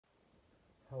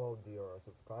Hello dear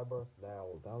subscribers, today I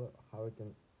will tell you how you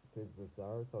can fix this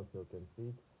error so you can see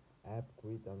it app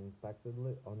quit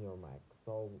unexpectedly on your Mac.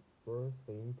 So first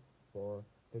thing for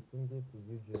fixing it,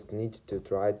 you just need to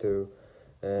try to,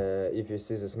 if you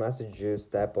see this message,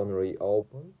 just tap on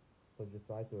reopen. So just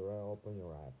try to reopen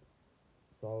your app.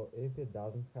 So if it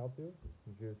doesn't help you,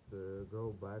 just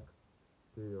go back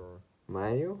to your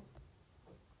menu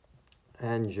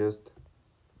and just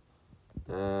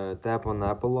tap on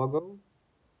Apple logo.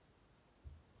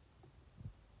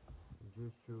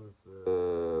 Just choose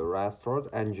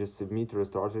restart and just submit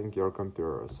restarting your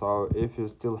computer. So if you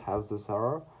still have this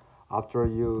error after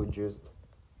you just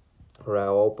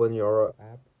reopen your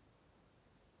app,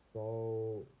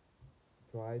 so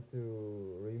try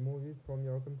to remove it from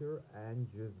your computer and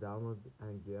just download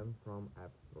again from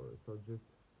App Store. So just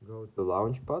go to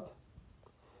Launchpad,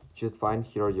 just find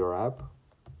here your app.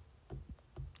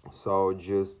 So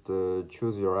just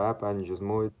choose your app and just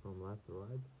move it from left to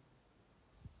right.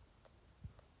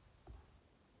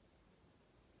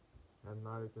 And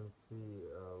now you can see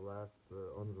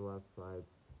on the left side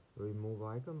remove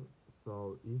icon.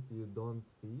 So if you don't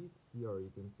see it here,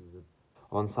 you can see that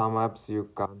on some apps you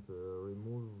can't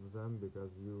remove them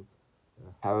because you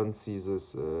haven't seen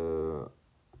this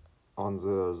on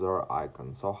the other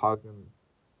icon. So how you can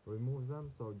remove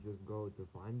them? So just go to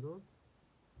Finder,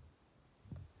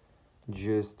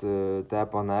 just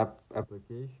tap on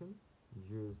application,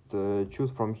 just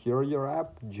choose from here your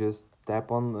app, just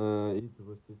tap on it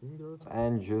with 2 fingers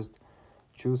and just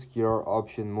choose here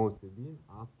option move to bin.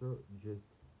 After just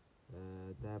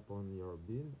tap on your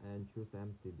bin and choose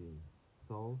empty bin.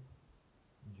 So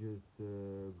just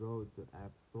go to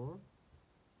App Store,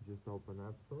 just open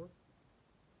App Store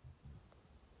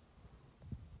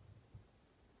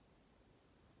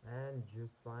and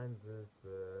just find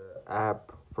this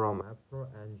app from App Store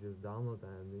and just download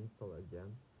and install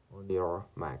again on your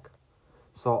Mac.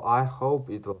 So I hope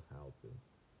it will help you.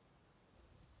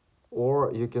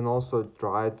 Or you can also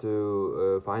try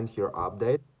to find here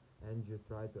update and just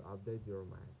try to update your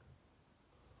Mac.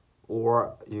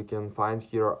 Or you can find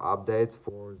here updates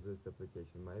for this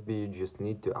application. Maybe you just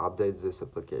need to update this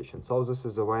application. So this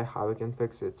is the way how you can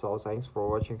fix it. So thanks for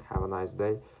watching, have a nice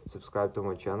day, subscribe to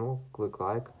my channel, click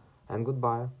like, and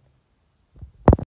goodbye.